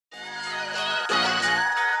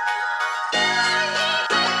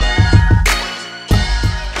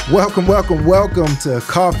Welcome to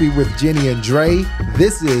Coffee with Jenni and Dre.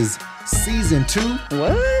 This is season 2.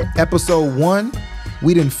 What? Episode 1.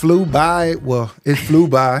 We done flew by. Well, it flew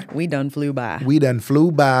by. We done flew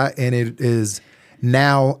by. And it is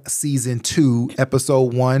now season 2,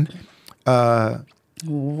 episode 1.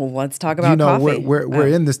 Let's talk about coffee. We're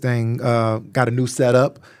in this thing. Got a new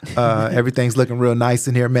setup. Everything's looking real nice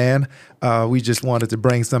in here, man. We just wanted to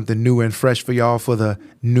bring something new and fresh for y'all for the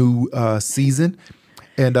new season.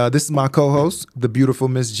 And this is my co-host, the beautiful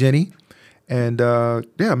Miss Jenni. And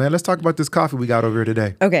yeah, man, let's talk about this coffee we got over here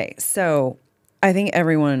today. Okay, so I think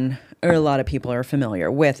everyone, or a lot of people, are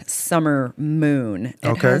familiar with Summer Moon.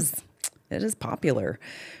 It is popular.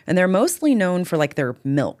 And they're mostly known for like their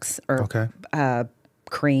milks or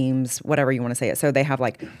creams, whatever you want to say it. So they have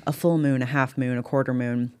like a full moon, a half moon, a quarter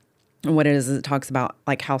moon. And what it is it talks about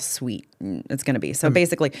like how sweet it's going to be. So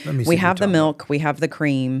basically, we have the milk, we have the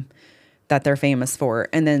cream that they're famous for.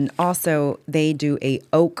 And then also they do a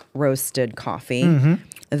oak roasted coffee,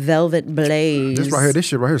 Velvet Blaze. This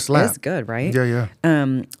shit right here slap. It's good, right? Yeah.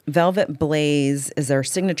 Velvet Blaze is their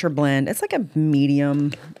signature blend. It's like a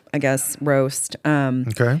medium, I guess, roast.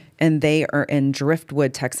 And they are in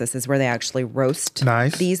Driftwood, Texas, is where they actually roast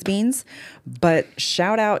these beans. But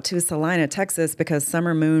shout out to Salina, Texas, because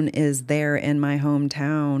Summer Moon is there in my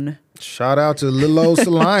hometown. Shout out to little old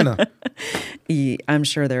Salina. Yeah, I'm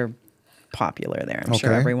sure they're popular there. I'm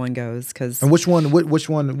sure everyone goes. And which one? What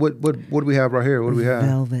do we have right here? What do we have?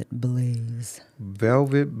 Velvet Blaze.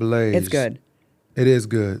 Velvet Blaze. It's good. It is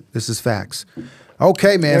good. This is facts.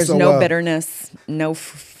 Okay, man. There's no bitterness. No.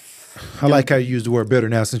 I like how you use the word bitter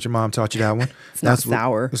now since your mom taught you that one. It's not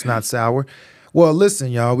sour. It's not sour. Well,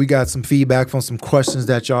 listen, y'all, we got some feedback from some questions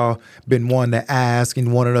that y'all been wanting to ask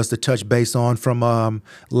and wanted us to touch base on from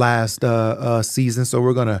last season. So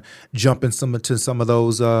we're going to jump into some of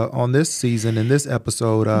those on this season in this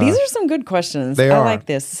episode. These are some good questions. I like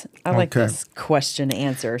this. I like this question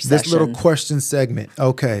answer session. This little question segment.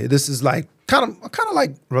 Okay. This is like kind of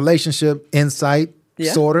like relationship insight,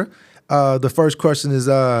 sort of. The first question is,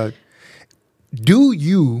 do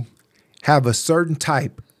you have a certain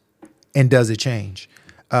type and does it change?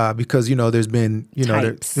 Because, there's been,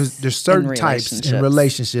 there's certain types in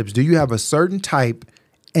relationships. Do you have a certain type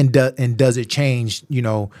and does it change,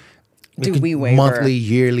 Do we waver? Monthly,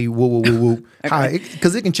 yearly, woo.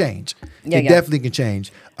 Because it can change. It definitely can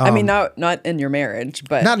change. I mean, not in your marriage,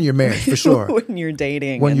 but. Not in your marriage, for sure. When you're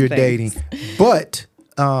dating. But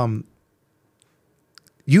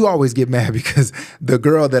you always get mad because the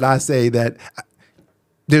girl that I say that...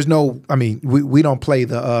 There's no, I mean, we don't play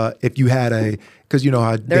the, if you had a, because you know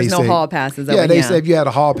how there's no hall passes. They say if you had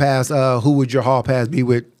a hall pass, who would your hall pass be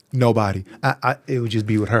with? Nobody. It would just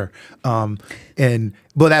be with her. But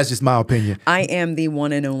that's just my opinion. I am the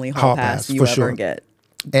one and only hall pass you ever get.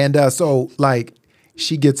 And so like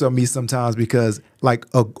she gets on me sometimes because like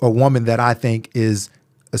a woman that I think is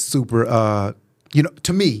a super,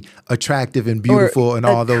 to me, attractive and beautiful and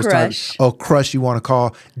all those types. A crush you want to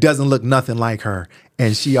call, doesn't look nothing like her.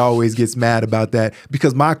 And she always gets mad about that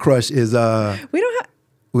because my crush is We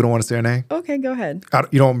don't want to say her name? Okay, go ahead.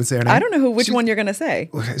 You don't want me to say her name? I don't know which one you're going to say.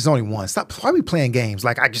 It's only one. Stop. Why are we playing games?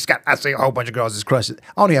 Like I say a whole bunch of girls just crushes.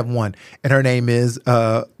 I only have one. And her name is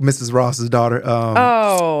Mrs. Ross's daughter.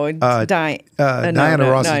 Diana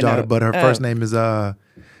Ross's daughter, but her first name is why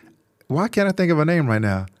can't I think of her name right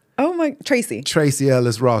now? Oh my, Tracy. Tracy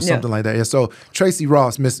Ellis Ross, something like that. Yeah. So Tracy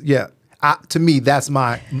Ross, to me, that's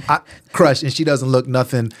my crush, and she doesn't look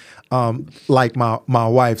nothing like my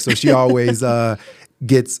wife. So she always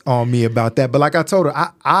gets on me about that. But like I told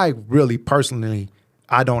her, I really personally,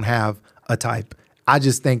 I don't have a type. I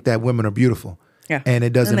just think that women are beautiful. Yeah. And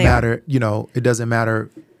it doesn't matter, it doesn't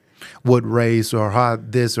matter what race or how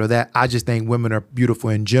this or that. I just think women are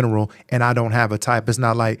beautiful in general, and I don't have a type. It's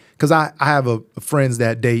not like, because I have friends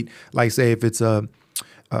that date, like say if it's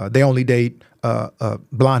they only date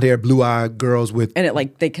blonde hair, blue eyed girls with and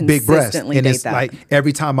they big breasts. And it's that. like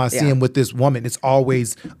every time I see him with this woman, it's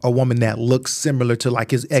always a woman that looks similar to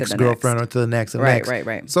like his ex-girlfriend or to the next and next.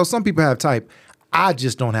 Right. So some people have type. I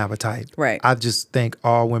just don't have a type. Right. I just think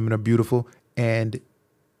all women are beautiful, and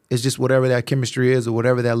it's just whatever that chemistry is or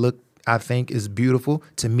whatever that look I think is beautiful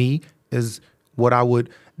to me is what I would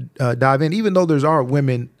dive in. Even though there's are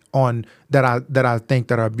women on that I think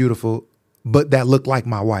that are beautiful, but that look like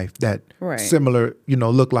my wife, that similar,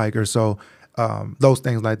 look like her. So those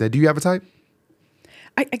things like that. Do you have a type?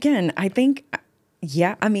 I think,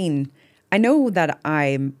 I mean, I know that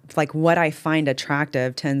I'm like what I find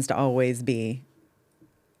attractive tends to always be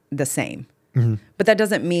the same. Mm-hmm. But that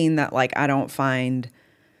doesn't mean that like I don't find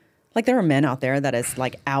Like there are men out there that is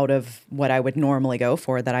like out of what I would normally go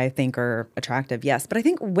for that I think are attractive. Yes. But I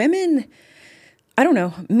think women, I don't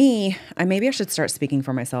know, maybe I should start speaking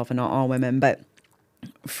for myself and not all women, but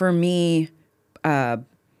for me,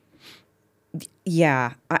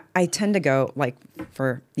 yeah, I tend to go like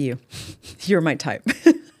for you, you're my type.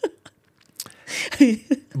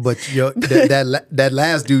 But that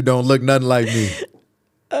last dude don't look nothing like me.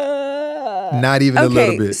 Not even a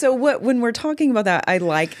little bit. So when we're talking about that,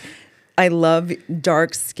 I love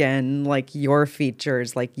dark skin, like your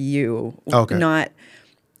features, like you. Okay. Not,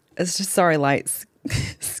 it's just sorry, light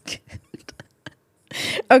skin.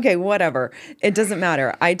 Okay, whatever. It doesn't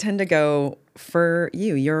matter. I tend to go for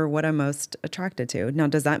you. You're what I'm most attracted to. Now,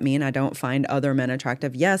 does that mean I don't find other men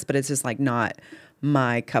attractive? Yes, but it's just like not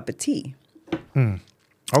my cup of tea.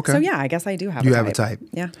 Okay. So yeah, I guess I do have you a type. have a type.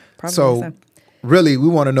 Yeah, probably so. Really, we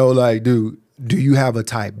want to know, like, do you have a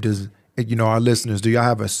type? Does, our listeners, do y'all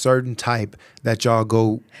have a certain type that y'all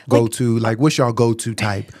go to? Like, what's y'all go-to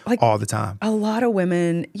type all the time? A lot of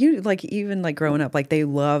women, even like growing up, like they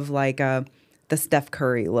love like the Steph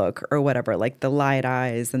Curry look or whatever, like the light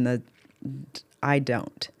eyes and I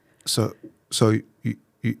don't. So you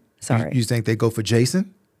sorry. You think they go for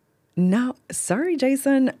Jason? No, sorry,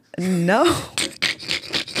 Jason. No.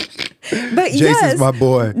 But Jason's my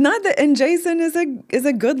boy. Not that, and Jason is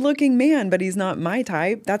a good looking man, but he's not my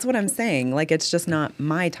type. That's what I'm saying. Like it's just not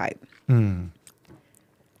my type.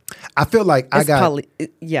 I feel like I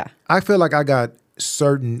feel like I got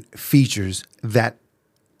certain features that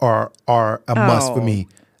are a must for me.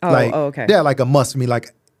 Okay. They're like a must for me.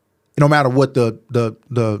 Like no matter what the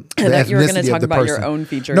ethnicity you were going to talk of the about person. your own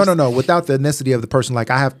features. No. Without the ethnicity of the person, like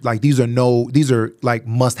I have like these are like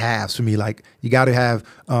must haves for me. Like you got to have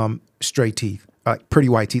straight teeth, like pretty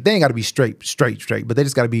white teeth. They ain't got to be straight, but they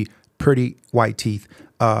just got to be pretty white teeth.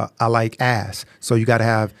 I like ass, so you got to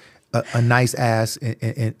have a nice ass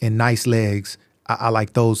and nice legs. I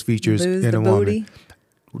like those features lose in the a booty.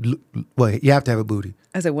 woman. Well, you have to have a booty.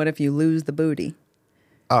 I said, what if you lose the booty?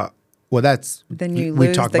 Well, that's then you we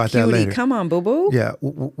lose talk the about cutie. that later. Come on, boo boo. Yeah,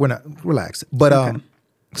 we're not relax. But Okay.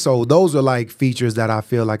 So those are like features that I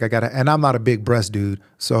feel like I gotta. And I'm not a big breast dude,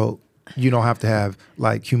 so you don't have to have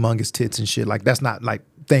like humongous tits and shit. Like that's not like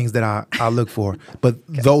things that I look for. But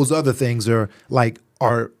those other things are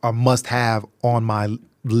must have on my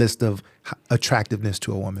list of attractiveness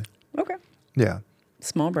to a woman. Okay. Yeah.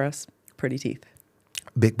 Small breasts, pretty teeth,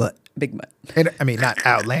 Big butt. big butt. And I mean, not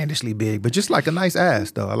outlandishly big, but just like a nice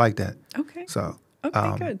ass, though. I like that. Okay. So,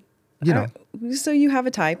 Okay, good. So you have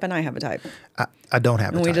a type and I have a type. I don't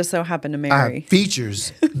have a And type. we just so happen to I marry. have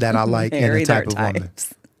features that I like in a Married type our of woman.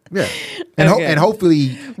 types. Yeah. And, Okay. and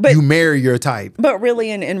hopefully you marry your type. But really,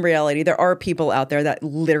 in reality, there are people out there that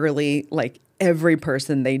literally, like, every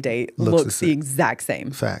person they date looks the exact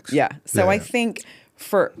same. Facts. Yeah. So Yeah. I think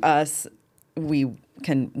for us, we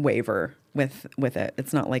can waver with it.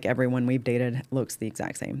 It's not like everyone we've dated looks the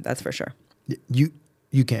exact same. That's for sure. You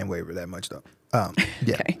can't waver that much, though. Yeah.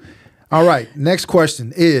 Okay. All right. Next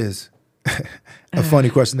question is a funny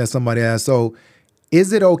question that somebody asked. So,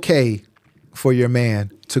 is it okay for your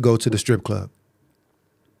man to go to the strip club?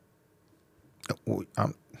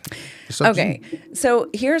 Okay. So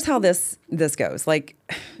here's how this goes. Like,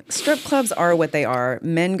 strip clubs are what they are.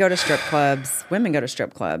 Men go to strip clubs. Women go to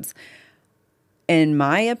strip clubs. In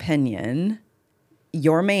my opinion,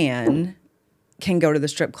 your man can go to the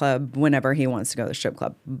strip club whenever he wants to go to the strip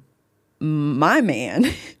club. My man,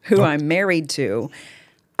 who I'm married to,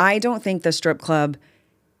 I don't think the strip club,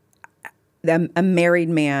 a married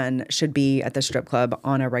man should be at the strip club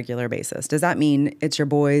on a regular basis. Does that mean it's your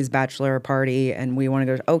boy's bachelor party and we want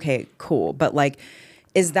to go? Okay, cool. But like,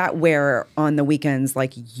 is that where on the weekends,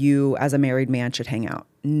 like you as a married man should hang out?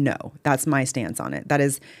 No, that's my stance on it. That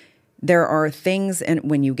is, there are things, and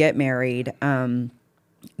when you get married,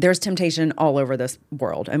 there's temptation all over this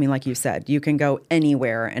world. I mean, like you said, you can go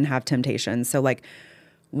anywhere and have temptation. So like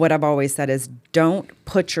what I've always said is don't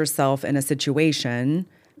put yourself in a situation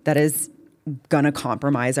that is going to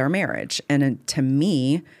compromise our marriage. And to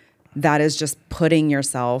me, that is just putting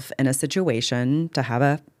yourself in a situation to have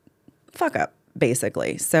a fuck up,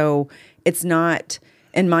 basically. So it's not,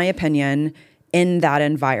 in my opinion, in that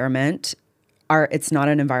environment, it's not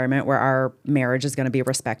an environment where our marriage is going to be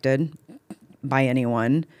respected by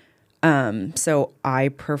anyone. So I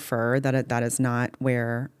prefer that that is not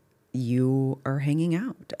where you are hanging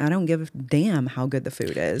out. I don't give a damn how good the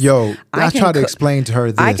food is. Yo, I try to explain to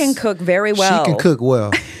her this. I can cook very well. She can cook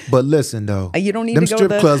well. But listen, though. You don't need them to go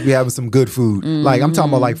strip to clubs be having some good food. Like, I'm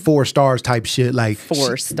talking about like 4 stars type shit. Like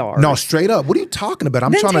 4 stars. No, straight up. What are you talking about?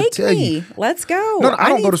 I'm then trying to take tell me. you. Let's go. No, I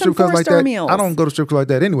don't go to strip clubs like that. Meals. I don't go to strip clubs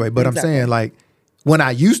like that anyway. But exactly. I'm saying, like, when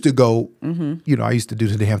I used to go, you know, I used to do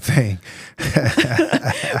the damn thing.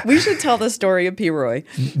 We should tell the story of P. Roy.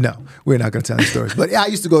 No, we're not going to tell the story. But yeah, I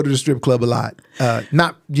used to go to the strip club a lot.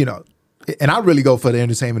 Not, you know, and I really go for the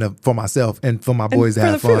entertainment for myself and for my boys to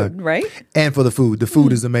have fun. Food, right? And for the food. The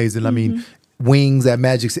food is amazing. I mean, wings at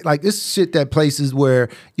Magic City. Like, this shit that places where,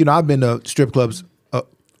 you know, I've been to strip clubs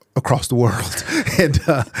across the world. And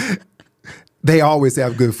they always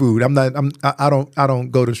have good food. I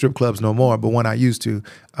don't go to strip clubs no more, but when I used to,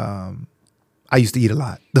 I used to eat a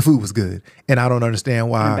lot. The food was good. And I don't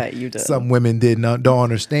understand why some women don't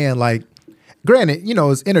understand. Like, granted, you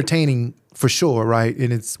know, it's entertaining for sure, right?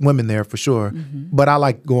 And it's women there for sure. But I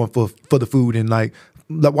like going for the food and like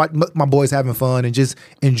my boys having fun and just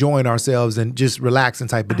enjoying ourselves and just relaxing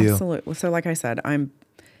type of deal. Absolutely. So like I said, I'm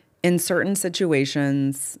in certain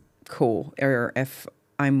situations, cool. Or if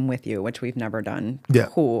I'm with you, which we've never done,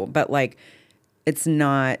 cool. But like, it's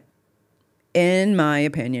not, in my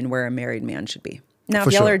opinion, where a married man should be. Now,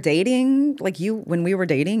 if y'all are dating, like when we were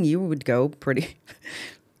dating, you would go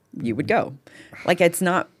you would go. Like, it's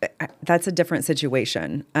not, that's a different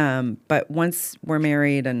situation. But once we're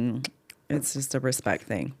married, and it's just a respect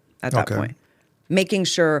thing at that point. Making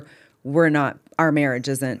sure our marriage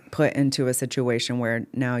isn't put into a situation where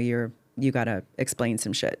now you got to explain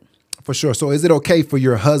some shit. For sure. So is it okay for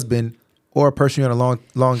your husband or a person you're in a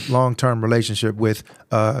long-term relationship with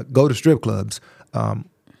go to strip clubs?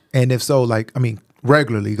 And if so, like, I mean,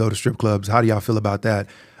 regularly go to strip clubs. How do y'all feel about that?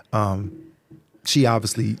 She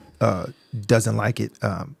obviously doesn't like it.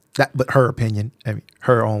 But her opinion, I mean,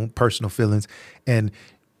 her own personal feelings, and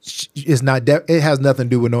it's not. It has nothing to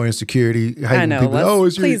do with no insecurity. I know. People,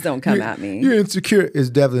 please don't come at me. You're insecure. It's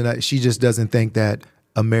definitely not. She just doesn't think that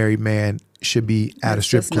a married man should be at a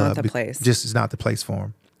strip club. Not the place. Just is not the place for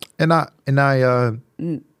him. And I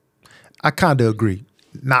kind of agree.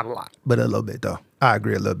 Not a lot, but a little bit though. I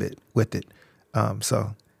agree a little bit with it. I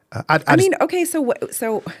mean, okay, so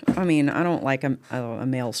I mean, I don't like a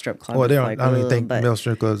male strip club. Well, they don't. I don't even think male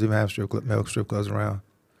strip clubs even have male strip clubs around.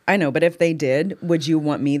 I know, but if they did, would you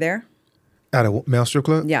want me there? At a male strip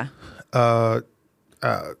club? Yeah. And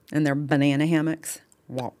their banana hammocks.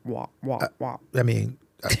 Wop wop wop wop. I mean,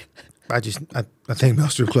 I think male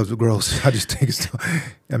strip clubs are gross. I just think it's.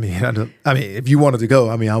 I mean, if you wanted to go,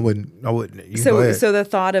 I mean, I wouldn't. So the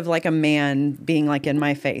thought of like a man being like in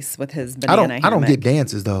my face with his banana hammock. I don't get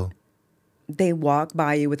dances though. They walk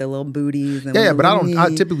by you with their little booties. And but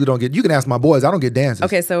I typically don't get. You can ask my boys. I don't get dances.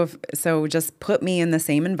 Okay, so just put me in the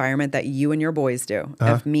same environment that you and your boys do.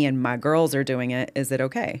 If me and my girls are doing it, is it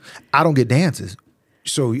okay? I don't get dances.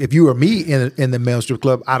 So if you or me in the male strip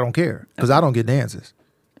club, I don't care because I don't get dances.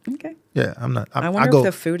 Okay. Yeah, I'm not. I wonder if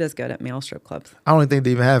the food is good at male strip clubs. I don't think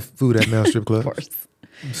they even have food at male strip clubs. Of course.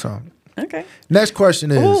 So. Okay. Next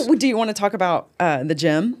question is. Oh, do you want to talk about the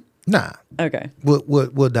gym? Nah. Okay.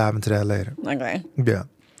 We'll dive into that later. Okay. Yeah.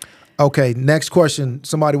 Okay. Next question.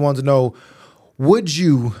 Somebody wants to know: would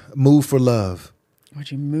you move for love? Would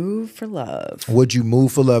you move for love? Would you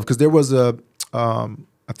move for love? Because there was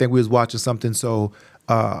I think we was watching something. So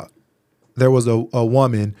there was a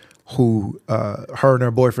woman who her and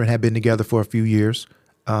her boyfriend had been together for a few years.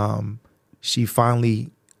 She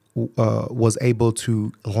finally was able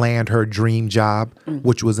to land her dream job,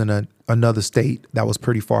 which was in another state that was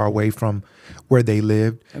pretty far away from where they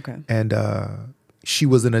lived. Okay. And she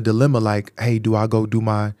was in a dilemma like, hey, do I go do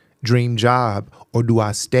my dream job or do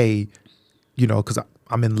I stay, you know, because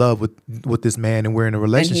I'm in love with this man and we're in a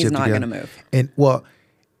relationship together. And he's not going to move. And well,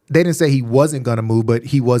 they didn't say he wasn't going to move, but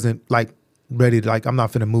he wasn't like ready to, like, I'm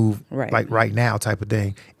not finna move like right now type of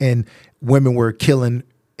thing. And women were killing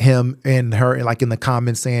him and her like in the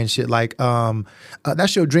comments saying shit like,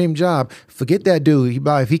 that's your dream job. Forget that dude.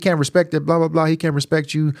 If he can't respect it, blah, blah, blah. He can't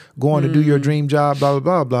respect you going to do your dream job, blah, blah,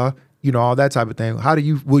 blah, blah. You know, all that type of thing.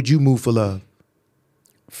 Would you move for love?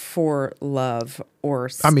 For love or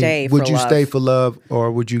stay for love? Would you stay for love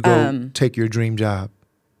or would you go take your dream job?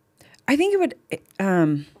 I think it would,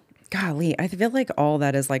 golly, I feel like all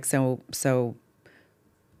that is like so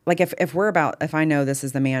like if I know this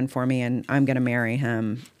is the man for me and I'm going to marry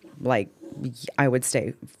him, like I would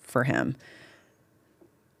stay for him.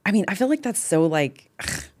 I mean, I feel like that's so like,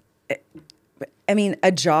 I mean,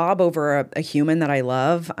 a job over a human that I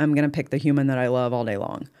love, I'm going to pick the human that I love all day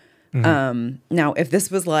long. Mm-hmm. Now, if this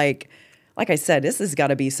was like, like I said, this has got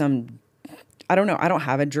to be some, I don't know. I don't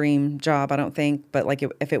have a dream job, I don't think. But like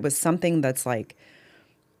if it was something that's like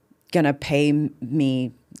going to pay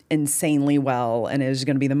me insanely well and is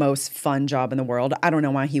going to be the most fun job in the world, I don't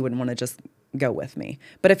know why he wouldn't want to just go with me.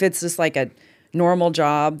 But if it's just like a normal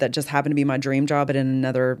job that just happened to be my dream job but in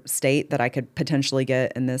another state that I could potentially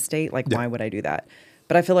get in this state, like why would I do that?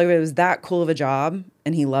 But I feel like if it was that cool of a job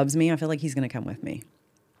and he loves me, I feel like he's going to come with me.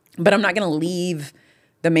 But I'm not going to leave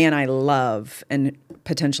the man I love and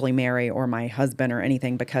potentially marry or my husband or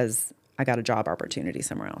anything because I got a job opportunity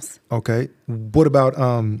somewhere else. Okay. What about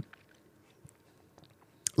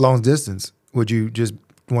long distance? Would you just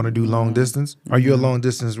want to do long distance? Are you a long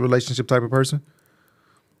distance relationship type of person?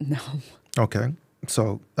 No. Okay.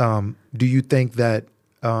 So do you think that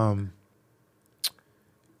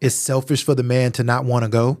it's selfish for the man to not want to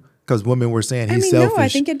go? Because women were saying he's selfish. No, I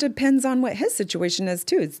think it depends on what his situation is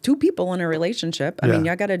too. It's two people in a relationship. I mean,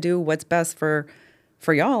 y'all got to do what's best for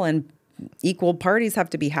y'all, and equal parties have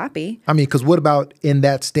to be happy. I mean, because what about in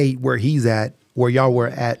that state where he's at, where y'all were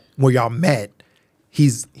at, where y'all met?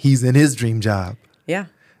 He's in his dream job. Yeah,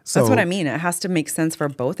 that's what I mean. It has to make sense for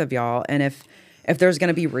both of y'all. And if there's going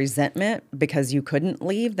to be resentment because you couldn't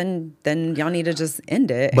leave, then y'all need to just end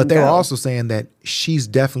it. But they were also saying that she's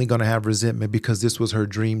definitely going to have resentment because this was her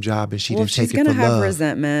dream job and she didn't take it for love. She's going to have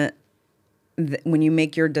resentment when you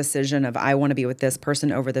make your decision of I want to be with this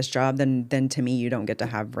person over this job. Then to me, you don't get to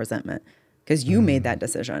have resentment because you made that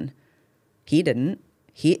decision. He didn't.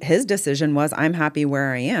 His decision was I'm happy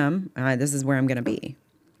where I am. This is where I'm going to be.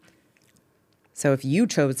 So if you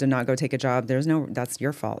chose to not go take a job, that's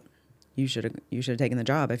your fault. You should have taken the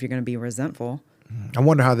job if you're going to be resentful. I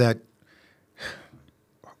wonder how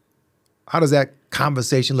does that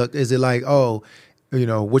conversation look? Is it like,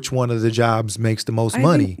 which one of the jobs makes the most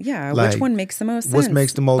money? Which one makes the most sense? What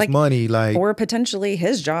makes the most money? Or potentially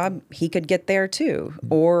his job, he could get there too,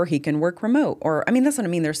 or he can work remote. Or that's what I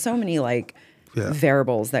mean. There's so many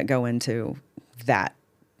variables that go into that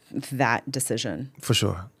decision. For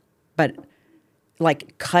sure. But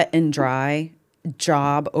cut and dry,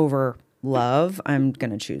 job over love, I'm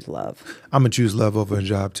going to choose love. I'm going to choose love over a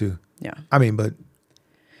job too. Yeah. I mean, but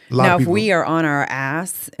if we are on our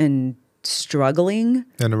ass and struggling.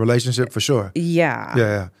 In a relationship, for sure. Yeah.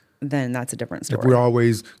 Yeah. Then that's a different story. If we're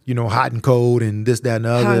always, hot and cold and this, that, and the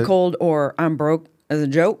other. Hot and cold or I'm broke as a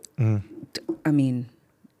joke. I mean,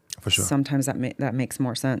 for sure. Sometimes that makes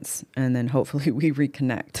more sense. And then hopefully we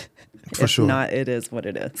reconnect. For sure. If not, it is what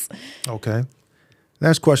it is. Okay.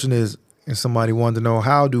 Next question is, and somebody wanted to know,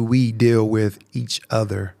 how do we deal with each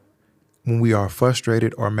other when we are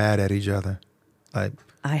frustrated or mad at each other? I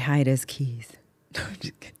hide his keys.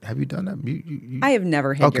 Have you done that? You... I have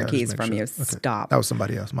never hid your keys from you. Okay. Stop. That was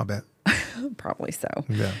somebody else. My bad. Probably so.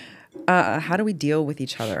 Yeah. How do we deal with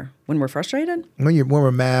each other when we're frustrated? When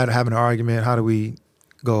we're mad, having an argument, how do we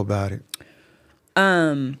go about it?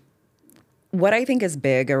 What I think is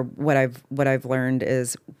big, or what I've learned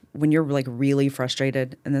is when you're really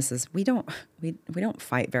frustrated, and this is we don't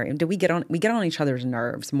fight very. We get on each other's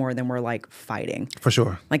nerves more than we're fighting. For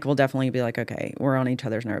sure. We'll definitely be okay, we're on each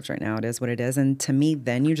other's nerves right now. It is what it is. And to me,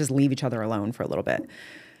 then you just leave each other alone for a little bit.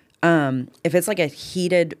 If it's a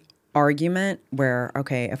heated argument where,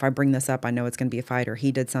 okay, if I bring this up, I know it's going to be a fight, or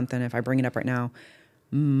he did something. If I bring it up right now,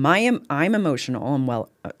 I'm emotional.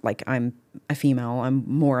 I'm a female. I'm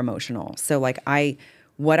more emotional. So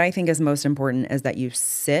what I think is most important is that you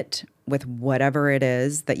sit with whatever it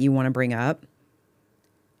is that you want to bring up.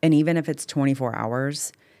 And even if it's 24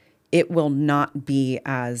 hours, it will not be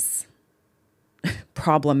as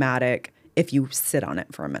problematic if you sit on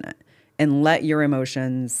it for a minute and let your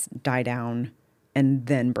emotions die down and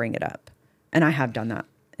then bring it up. And I have done that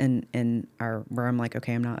where I'm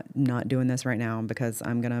okay, I'm not doing this right now because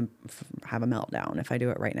I'm going to have a meltdown if I do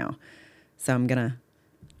it right now. So I'm going to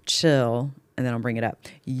chill and then I'll bring it up.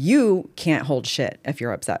 You can't hold shit if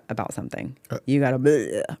you're upset about something. You got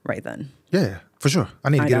to right then. Yeah, for sure. I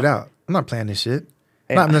need to get it out. I'm not playing this shit.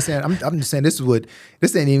 Yeah. I'm just saying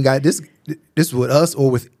this ain't even got this is with us or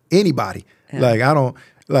with anybody. Yeah.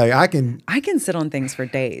 I can sit on things for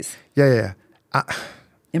days. Yeah.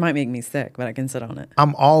 It mimight make me sick, but I can sit on it.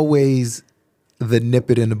 I'm always the nip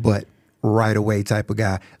it in the butt right away type of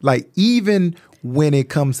guy. Even when it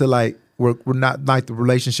comes to we're not the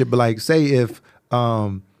relationship, but say if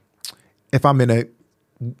I'm in a,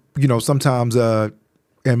 sometimes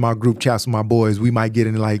in my group chats with my boys, we might get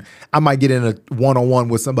in I might get in a one-on-one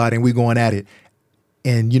with somebody and we going at it,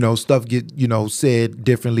 and stuff get said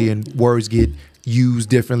differently and words get used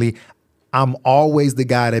differently. I'm always the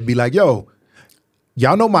guy that be yo,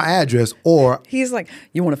 y'all know my address, or he's like,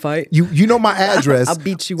 you want to fight? You know my address. I'll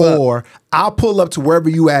beat you up. Or I'll pull up to wherever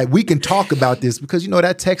you at. We can talk about this because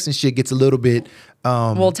that texting shit gets a little bit.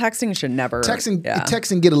 Well, texting should never.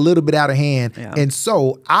 Texting get a little bit out of hand, and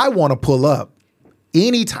so I want to pull up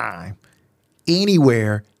anytime,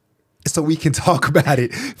 anywhere, so we can talk about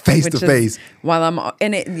it face to face. While I'm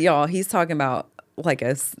in it, y'all, he's talking about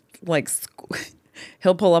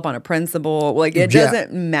he'll pull up on a principal. Like it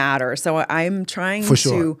doesn't matter. So I'm trying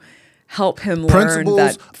to help him learn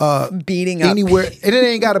that beating up anywhere, and it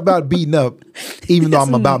ain't got about beating up. Even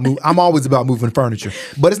though I'm always about moving furniture,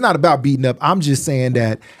 but it's not about beating up. I'm just saying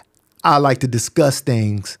that I like to discuss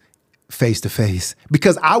things face to face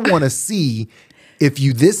because I want to see if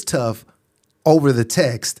you this tough over the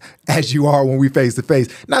text as you are when we face to face.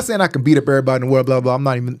 Not saying I can beat up everybody in the world, blah, blah. I'm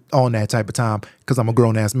not even on that type of time because I'm a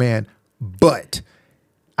grown ass man. But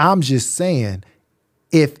I'm just saying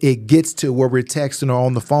if it gets to where we're texting or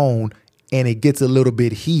on the phone and it gets a little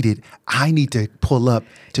bit heated, I need to pull up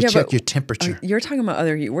to check your temperature. You're talking about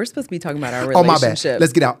we're supposed to be talking about our relationship. Oh, my bad.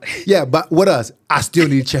 Let's get out. Yeah, but what us? I still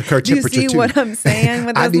need to check her temperature too. You see what I'm saying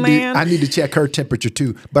with this man? I need to check her temperature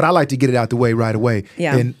too. But I like to get it out the way right away.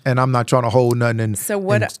 Yeah. And I'm not trying to hold nothing and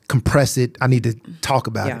compress it. I need to talk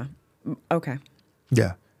about it. Okay.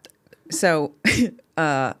 Yeah. So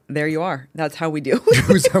there you are. That's how we do.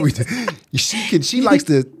 She likes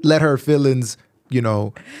to let her feelings,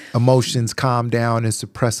 emotions calm down and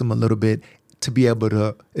suppress them a little bit to be able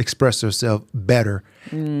to express herself better.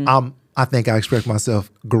 I think I express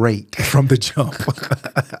myself great from the jump.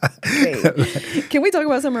 Can we talk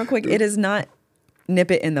about something real quick? It is not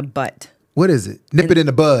nip it in the butt. What is it? Nip it in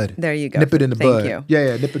the bud. There you go. Nip it in the bud. Thank you.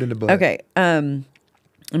 Yeah, nip it in the bud. Okay.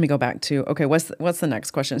 Let me go back to, what's the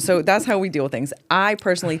next question? So that's how we deal with things. I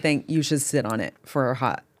personally think you should sit on it for a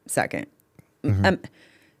hot second. Mm-hmm.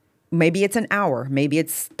 Maybe it's an hour. Maybe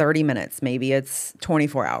it's 30 minutes. Maybe it's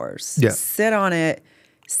 24 hours. Yeah. Sit on it.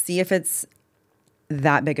 See if it's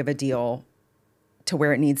that big of a deal to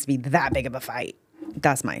where it needs to be that big of a fight.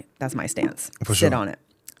 That's my stance. For Sit sure. on it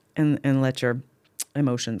and let your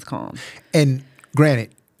emotions calm. And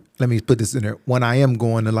granted, let me put this in there. When I am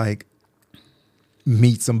going to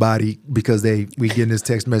meet somebody because we getting this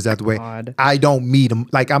text message out the way, I don't meet them.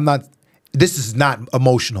 This is not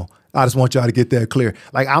emotional. I just want y'all to get that clear.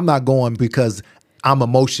 I'm not going because I'm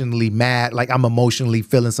emotionally mad, I'm emotionally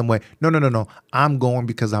feeling some way. No. I'm going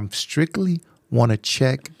because I'm strictly want to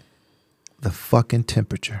check the fucking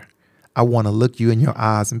temperature. I want to look you in your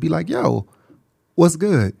eyes and be like, yo, what's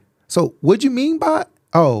good? So what'd you mean by,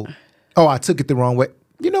 I took it the wrong way.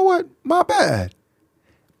 You know what? My bad.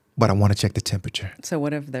 But I want to check the temperature. So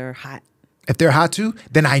what if they're hot? If they're hot too,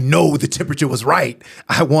 then I know the temperature was right.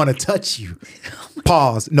 I want to touch you.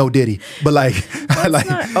 Pause. No Diddy. But my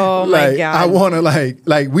God. I want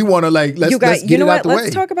to we want to let's get it out the way.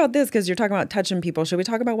 Let's talk about this because you're talking about touching people. Should we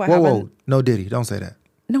talk about what happened? Whoa. No Diddy. Don't say that.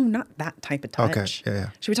 No, not that type of touch. Okay. Yeah.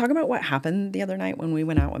 Should we talk about what happened the other night when we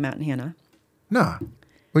went out with Matt and Hannah? Nah.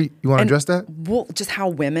 Well, you want to address that? Well, just how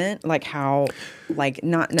women, not tell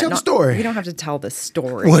the story. You don't have to tell the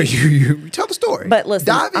story. Well, you tell the story. But listen,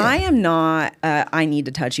 I am not I need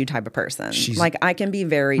to touch you type of person. I can be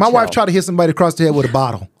very My chill. wife tried to hit somebody across the head with a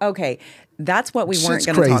bottle. Okay. That's what we weren't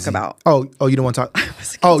going to talk about. Oh, you don't want to talk?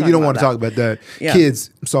 You don't want to talk about that. Yeah. Kids,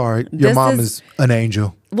 I'm sorry. Your mom is an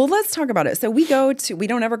angel. Well, let's talk about it. So we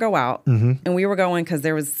don't ever go out. Mm-hmm. And we were going because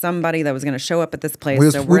there was somebody that was going to show up at this place.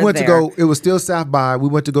 We went there. It was still South by. We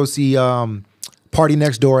went to go see Party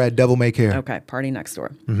Next Door at Devil May Care. Okay, Party Next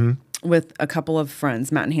Door. Mm-hmm. With a couple of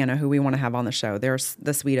friends, Matt and Hannah, who we want to have on the show. They're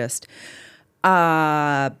the sweetest.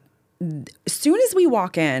 As soon as we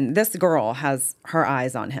walk in, this girl has her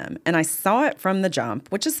eyes on him. And I saw it from the jump,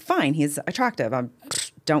 which is fine. He's attractive. I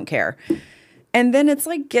don't care. And then it's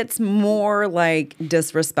gets more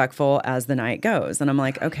disrespectful as the night goes. And I'm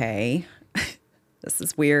like, okay, this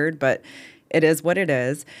is weird, but it is what it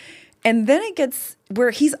is. And then it gets where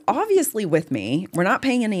he's obviously with me. We're not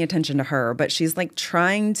paying any attention to her, but she's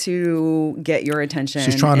trying to get your attention.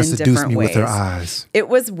 She's trying to seduce me with her eyes. It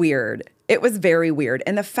was weird. It was very weird.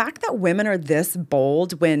 And the fact that women are this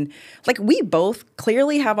bold when, we both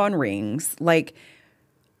clearly have on rings,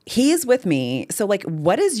 he is with me. So,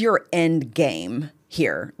 what is your end game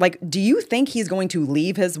here? Do you think he's going to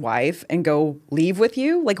leave his wife and go leave with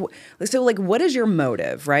you? What is your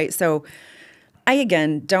motive, right? So, I,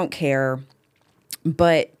 again, don't care.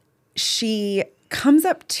 But she comes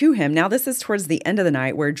up to him. Now, this is towards the end of the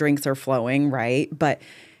night where drinks are flowing, right?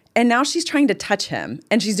 And now she's trying to touch him,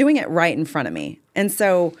 and she's doing it right in front of me. And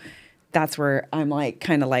so that's where I'm like,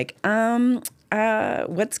 kind of like,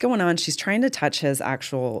 what's going on? She's trying to touch his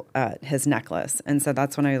actual, his necklace. And so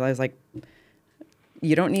that's when I was like,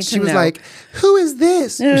 you don't need to know. She was like, who is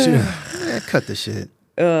this? Cut the shit.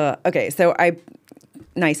 Okay, so I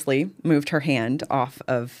nicely moved her hand off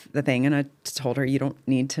of the thing, and I told her, you don't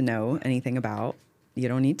need to know anything about, you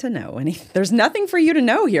don't need to know anything. There's nothing for you to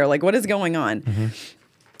know here. Like, what is going on? Mm-hmm.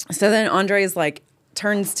 So then Andre's like,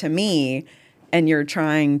 turns to me, and you're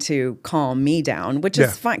trying to calm me down, which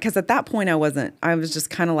is fine. Because at that point I was just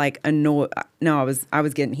kind of like annoyed. No, I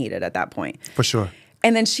was getting heated at that point. For sure.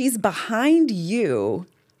 And then she's behind you,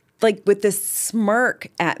 like with this smirk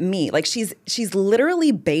at me. Like she's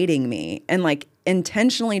literally baiting me and like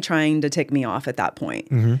intentionally trying to tick me off at that point.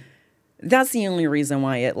 Mm-hmm. That's the only reason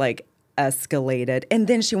why it like escalated. And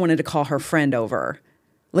then she wanted to call her friend over.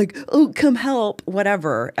 Like, oh, come help,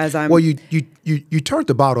 whatever. As I'm. Well, you turned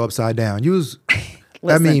the bottle upside down. You was.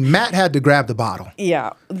 Listen, I mean, Matt had to grab the bottle.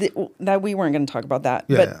 Yeah, that we weren't going to talk about that,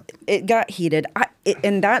 but it got heated.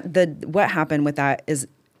 What happened with that is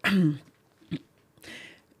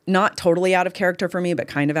not totally out of character for me, but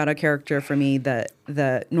kind of out of character for me.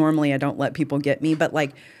 The normally I don't let people get me, but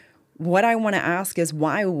like, what I want to ask is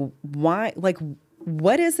why, like,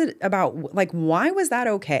 what is it about? Like, why was that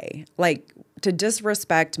okay? Like, to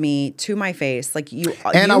disrespect me to my face, like you.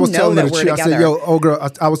 And you I was telling her to chill. I said, "Yo, oh girl,"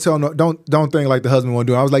 I was telling her, don't think like the husband won't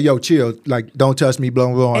do it. I was like, "Yo, chill, like don't touch me, blah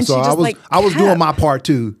blah blah." And so I was doing my part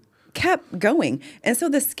too. Kept going, and so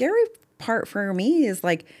the scary part for me is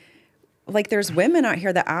like there's women out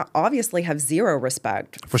here that obviously have zero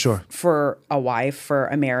respect for sure for a wife, for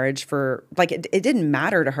a marriage, for like it didn't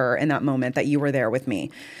matter to her in that moment that you were there with me.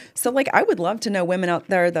 So like I would love to know women out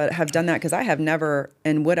there that have done that, because I have never,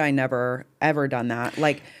 and would I never ever done that.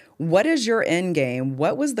 Like, what is your end game?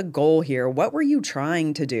 What was the goal here? What were you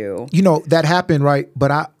trying to do? You know, that happened, right?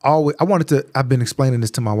 But I've been explaining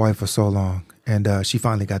this to my wife for so long, and she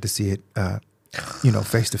finally got to see it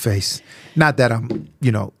face to face. Not that I'm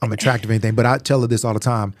attractive or anything, but I tell her this all the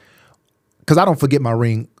time, because I don't forget my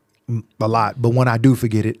ring a lot. But when I do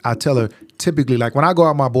forget it, I tell her typically, like when I go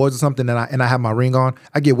out with my boys or something and I have my ring on,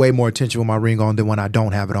 I get way more attention with my ring on than when I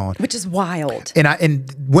don't have it on. Which is wild.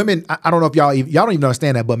 And women, I don't know if y'all don't even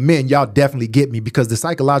understand that, but men, y'all definitely get me, because the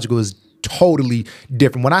psychological is totally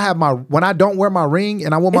different. When I don't wear my ring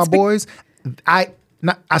and I'm with my boys, I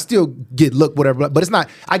still get look whatever, but it's not.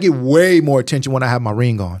 I get way more attention when I have my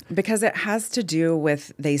ring on, because it has to do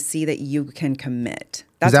with they see that you can commit.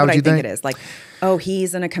 That's what I think it is. Like, oh,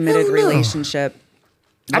 he's in a committed relationship.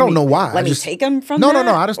 I don't know why. Let me take him from that?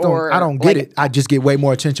 No. I just don't. I don't get it. I just get way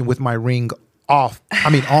more attention with my ring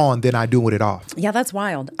on than I do with it off. Yeah, that's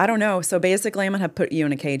wild. I don't know. So basically, I'm gonna have to put you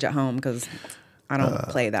in a cage at home because I don't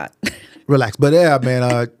play that. Relax, but yeah,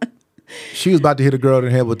 man. She was about to hit a girl in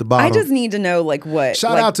the head with the bottle. I just need to know, like, what.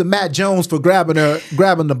 Shout out to Matt Jones for grabbing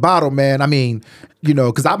the bottle, man. I mean,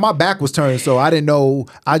 because my back was turned, so I didn't know.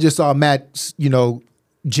 I just saw Matt,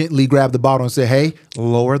 gently grab the bottle and say, "Hey,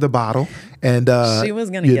 lower the bottle." And she was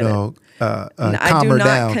gonna get it. I do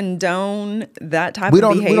not condone that type of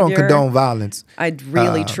behavior. We don't condone violence. I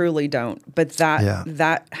really, truly don't. But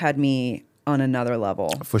that had me on another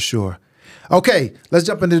level. For sure. Okay, let's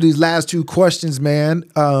jump into these last two questions, man.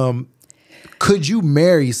 Could you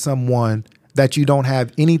marry someone that you don't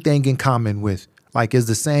have anything in common with? Like, is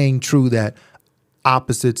the saying true that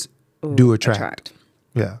opposites do attract?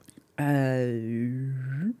 Yeah.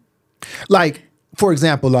 Like, for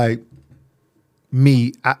example, like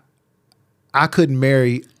me, I couldn't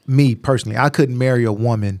marry, me personally, I couldn't marry a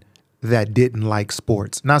woman that didn't like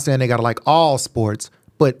sports. Not saying they gotta like all sports,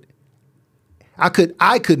 but I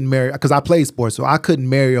couldn't marry, because I played sports, so I couldn't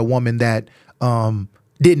marry a woman that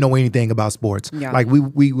didn't know anything about sports. Yeah. Like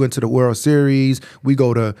we went to the World Series, we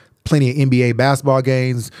go to plenty of NBA basketball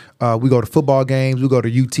games, we go to football games, we go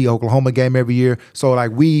to UT Oklahoma game every year. So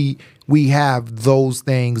like we have those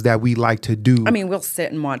things that we like to do. I mean, we'll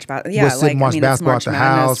sit and watch basketball. Yeah, we'll sit and watch basketball at the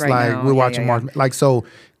house. Right, like we're watching March. Like, so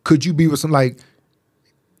could you be with somebody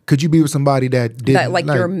that didn't like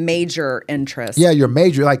your major interest? Yeah, your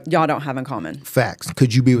major, like y'all don't have in common. Facts.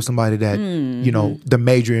 Could you be with somebody that the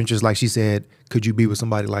major interest, like she said? Could you be with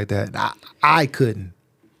somebody like that? I couldn't.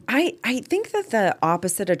 I think that the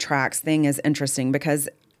opposite attracts thing is interesting, because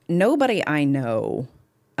nobody I know.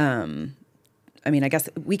 I mean, I guess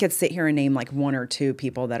we could sit here and name like one or two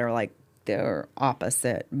people that are like they're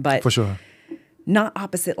opposite, but for sure. Not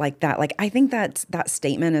opposite like that. Like, I think that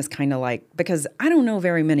statement is kind of like, because I don't know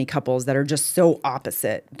very many couples that are just so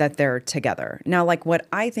opposite that they're together. Now, like what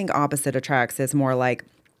I think opposite attracts is more like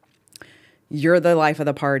you're the life of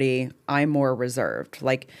the party. I'm more reserved.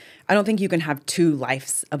 Like, I don't think you can have two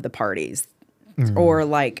lives of the parties. Or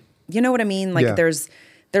like, you know what I mean? Like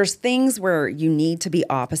there's things where you need to be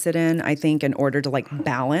opposite in think, in order to like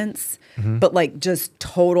balance. But like just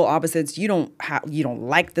total opposites. You don't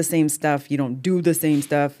like the same stuff. You don't do the same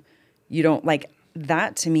stuff. You don't like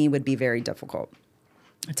that. To me, would be very difficult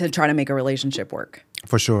to try to make a relationship work.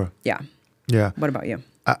 For sure. Yeah. Yeah. What about you?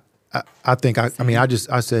 I think I couldn't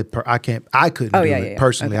do it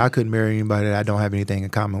personally. Okay. I couldn't marry anybody that I don't have anything in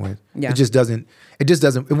common with. Yeah.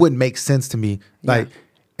 It wouldn't make sense to me. Like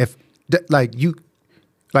if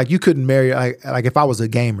you couldn't marry, like if I was a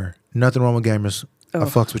gamer, nothing wrong with gamers. I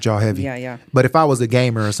fucks with y'all heavy. Yeah, yeah. But if I was a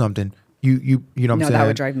gamer or something, you know what I'm saying? That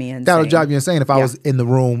would drive me insane. That would drive you insane if I was in the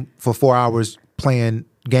room for 4 hours playing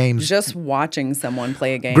games. Just watching someone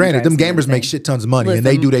play a game. Granted, them gamers make shit tons of money and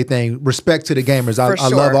they do their thing. Respect to the gamers. I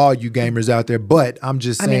love all you gamers out there, but I'm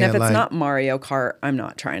just saying. I mean, if it's not Mario Kart, I'm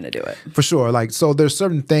not trying to do it. For sure. Like, so there's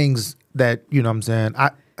certain things that, you know what I'm saying?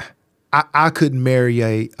 I couldn't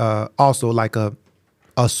marry also like a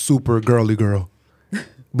super girly girl.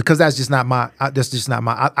 Because that's just not my,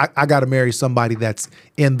 I got to marry somebody that's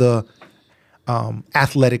in the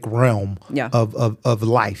athletic realm of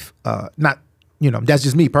life. Not, that's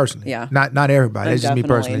just me personally. Yeah. Not everybody. That's just me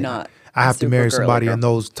personally. I have to marry somebody in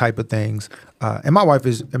those type of things. And my wife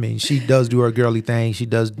is, she does do her girly thing. She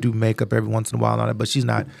does do makeup every once in a while on it, but she's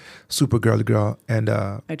not super girly girl. And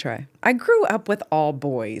I try. I grew up with all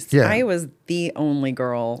boys. Yeah. I was the only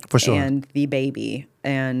girl for sure. And the baby.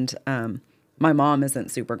 And my mom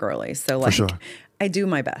isn't super girly. So like, for sure. I do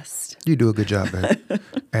my best. You do a good job, babe.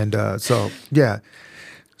 And so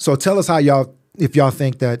tell us if y'all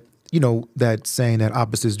think that, that saying that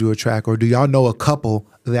opposites do attract, or do y'all know a couple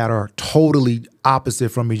that are totally opposite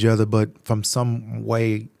from each other, but from some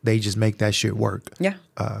way they just make that shit work? Yeah.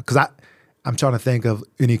 Because I'm trying to think of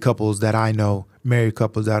any couples that I know, married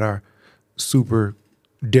couples that are super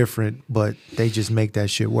different, but they just make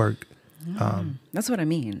that shit work. That's what I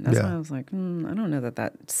mean. That's why I was like, I don't know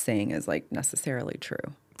that saying is like necessarily true.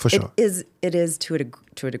 For sure. It is to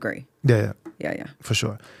a degree. Yeah. Yeah. For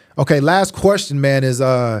sure. Okay, last question, man, is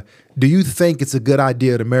do you think it's a good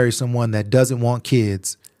idea to marry someone that doesn't want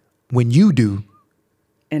kids when you do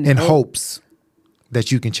in hopes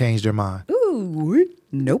that you can change their mind? Ooh,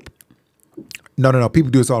 nope. No.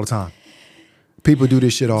 People do this all the time. People do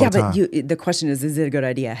this shit all the time. Yeah, but the question is it a good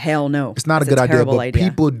idea? Hell no. It's not a good idea, but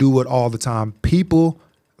people do it all the time. People,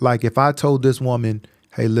 like if I told this woman,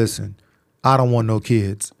 hey, listen, I don't want no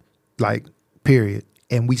kids, like, period.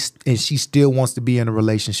 And she still wants to be in a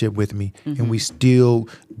relationship with me, and we still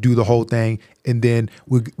do the whole thing. And then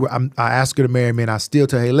I ask her to marry me, and I still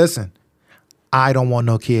tell her, hey, listen, I don't want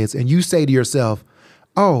no kids. And you say to yourself,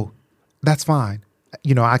 oh, that's fine.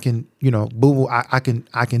 I can, boo, I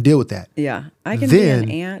can deal with that. Yeah, I can be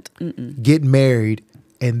an aunt. Get married,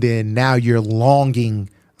 and then now you're longing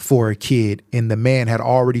for a kid, and the man had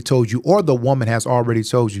already told you, or the woman has already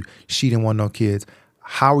told you she didn't want no kids.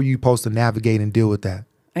 How are you supposed to navigate and deal with that?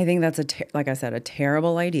 I think that's like I said, a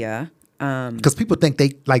terrible idea. Because people think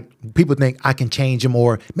I can change him,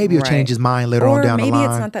 or maybe he'll change his mind later on down the line. Or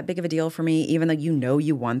maybe it's not that big of a deal for me, even though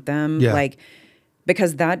you want them. Yeah. Like,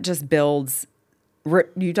 because that just builds.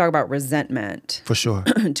 You talk about resentment. For sure.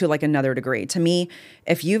 To like another degree. To me,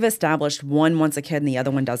 if you've established one wants a kid and the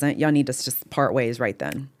other one doesn't, y'all need to just part ways right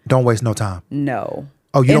then. Don't waste no time. No.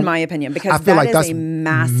 Oh, in my opinion, because I feel like that's a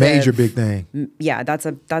massive, major big thing. Yeah,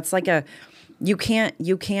 that's like a you can't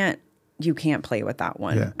play with that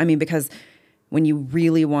one. Yeah. I mean, because when you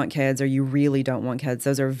really want kids or you really don't want kids,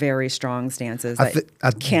 those are very strong stances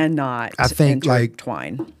that cannot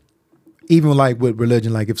intertwine. Even like with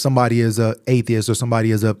religion, like if somebody is a atheist or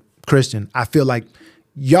somebody is a Christian, I feel like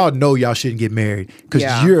y'all know y'all shouldn't get married because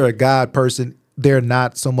you're a God person. They're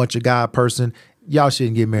not so much a God person. Y'all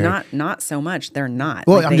shouldn't get married. Not so much. They're not.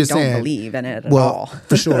 Well, like, I'm just saying. They don't believe in it at all.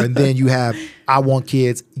 For sure. And then you have, I want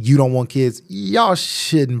kids. You don't want kids. Y'all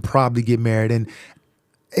shouldn't probably get married. And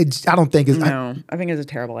I don't think it's. No, I think it's a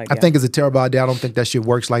terrible idea. I think it's a terrible idea. I don't think that shit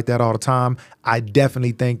works like that all the time. I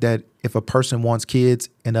definitely think that if a person wants kids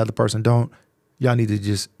and the other person don't, y'all need to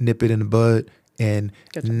just nip it in the bud and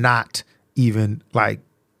not even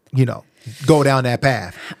go down that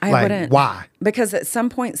path. I wouldn't. Why? Because at some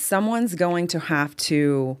point, someone's going to have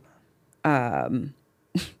to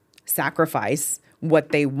sacrifice what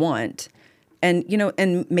they want. And,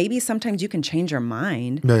 and maybe sometimes you can change your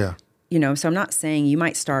mind. Yeah. So I'm not saying you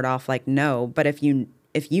might start off like no, but if you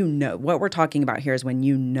know, what we're talking about here is when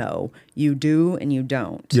you you do and you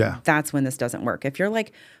don't. Yeah. That's when this doesn't work. If you're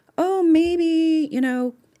like, oh, maybe,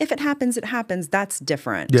 if it happens, it happens. That's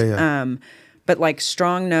different. Yeah. But like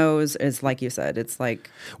strong no's is like you said, it's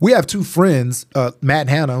like. We have two friends, Matt and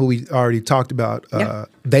Hannah, who we already talked about.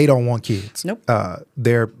 They don't want kids. Nope.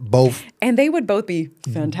 They're both. And they would both be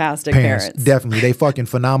fantastic parents. Definitely. They fucking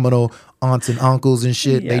phenomenal aunts and uncles and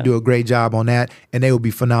shit. They do a great job on that. And they would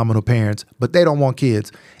be phenomenal parents. But they don't want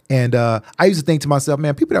kids. And I used to think to myself,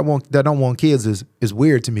 man, people that don't want kids is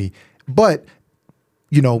weird to me. But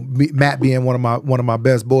you know, Matt being one of my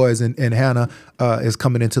best boys, and Hannah is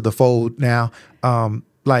coming into the fold now.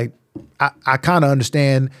 Like I kind of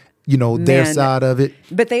understand, you know, their side of it.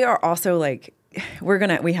 But they are also like,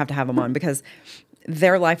 we have to have them on because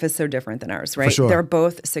their life is so different than ours, right? For sure. They're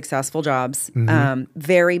both successful jobs,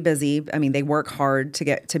 very busy. I mean, they work hard to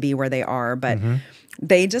get to be where they are, but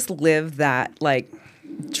they just live that like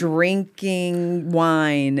drinking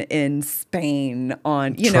wine in Spain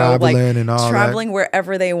on, you know, like and all traveling that.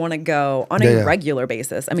 Wherever they want to go on a regular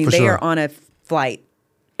basis. I mean, they are on a flight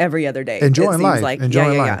every other day. Enjoying life. Like.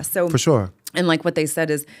 Enjoying life. Yeah. So for sure. And like what they said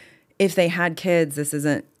is, if they had kids, this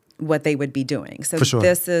isn't what they would be doing. So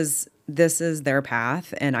this is their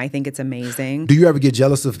path, and I think it's amazing. Do you ever get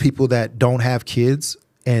jealous of people that don't have kids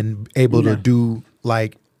and able to do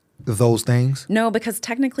like those things? No, because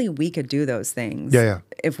technically we could do those things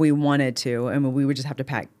if we wanted to. I mean, we would just have to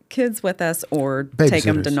pack kids with us or take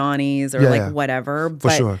them to nannies or like whatever.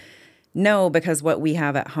 But no, because what we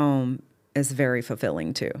have at home is very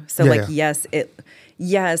fulfilling too. So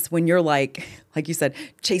yes, when you're like you said,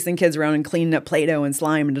 chasing kids around and cleaning up Play-Doh and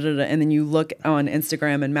slime and and then you look on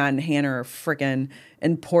Instagram and Matt and Hannah are freaking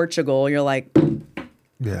in Portugal, you're like.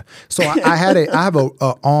 Yeah. So I have a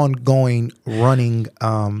ongoing running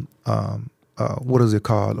what is it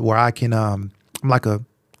called? Where I can I'm like a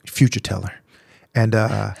future teller, and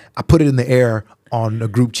I put it in the air on a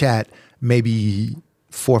group chat maybe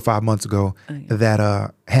 4 or 5 months ago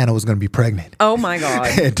that Hannah was going to be pregnant. Oh my God,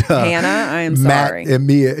 and, Hannah, I am sorry. Matt and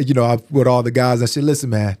me, you know, with all the guys, I said,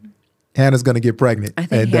 listen, man, Hannah's going to get pregnant. I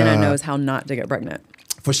think Hannah knows how not to get pregnant.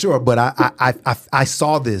 For sure, but I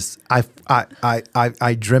saw this. I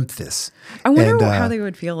dreamt this. I wonder how they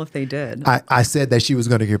would feel if they did. I said that she was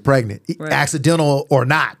going to get pregnant, accidental or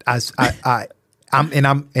not. I'm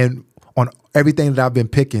on everything that I've been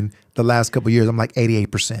picking the last couple of years. I'm like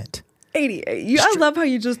 88%. 88. I love how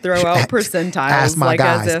you just throw out percentiles. Ask my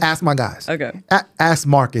guys. Ask my guys. Okay. Ask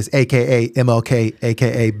Marcus, aka MLK,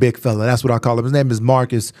 aka Big Fella. That's what I call him. His name is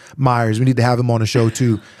Marcus Myers. We need to have him on the show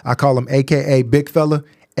too. I call him aka Big Fella,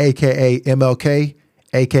 aka MLK,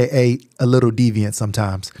 aka a little deviant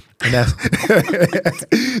sometimes. And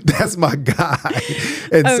that's my guy.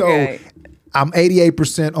 And so I'm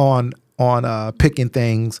 88% on picking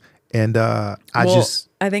things, and I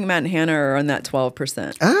think Matt and Hannah are on that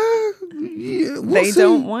 12%. They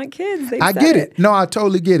don't want kids. I get it. No, I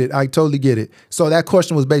totally get it. So that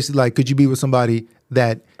question was basically like, could you be with somebody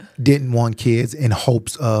that didn't want kids in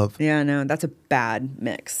hopes of? Yeah, no, that's a bad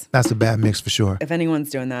mix. That's a bad mix for sure. If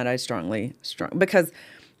anyone's doing that, I strongly because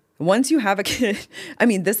once you have a kid, I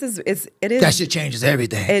mean, it is that shit changes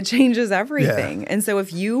everything. It changes everything. Yeah. And so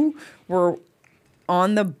if you were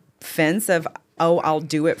on the fence of, oh, I'll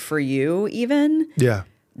do it for you, even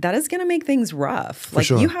that is going to make things rough. Like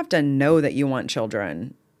you have to know that you want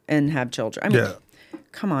children and have children. I mean,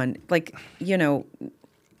 come on, like, you know,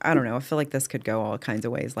 I don't know. I feel like this could go all kinds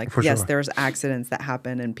of ways. Like, yes, there's accidents that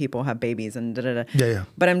happen and people have babies and da-da-da. Yeah.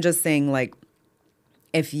 But I'm just saying, like,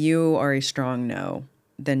 if you are a strong no,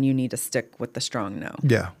 then you need to stick with the strong no.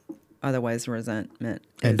 Yeah. Otherwise, resentment.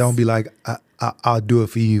 And don't be like, I'll do it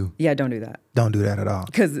for you. Yeah, don't do that. Don't do that at all.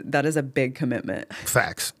 Because that is a big commitment.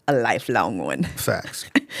 Facts. A lifelong one. Facts.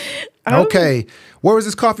 Okay. Where was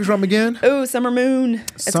this coffee from again? Oh, Summer Moon.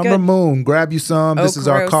 Summer Moon. Grab you some. This is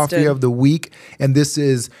our coffee of the week. And this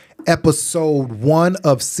is episode 1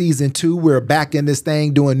 of season 2. We're back in this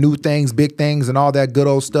thing, doing new things, big things, and all that good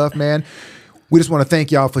old stuff, man. We just want to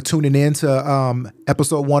thank y'all for tuning in to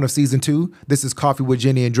episode 1 of season 2. This is Coffee with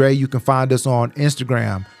Jenni and Dre. You can find us on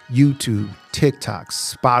Instagram, YouTube, TikTok,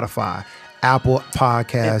 Spotify, Apple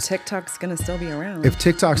Podcasts. If TikTok's going to still be around. If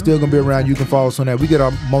TikTok's still going to be around, you can follow us on that. We get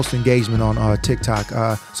our most engagement on TikTok.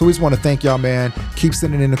 So we just want to thank y'all, man. Keep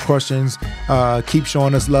sending in the questions. Keep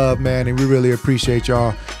showing us love, man. And we really appreciate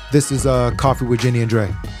y'all. This is Coffee with Jenni and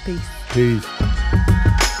Dre. Peace. Peace.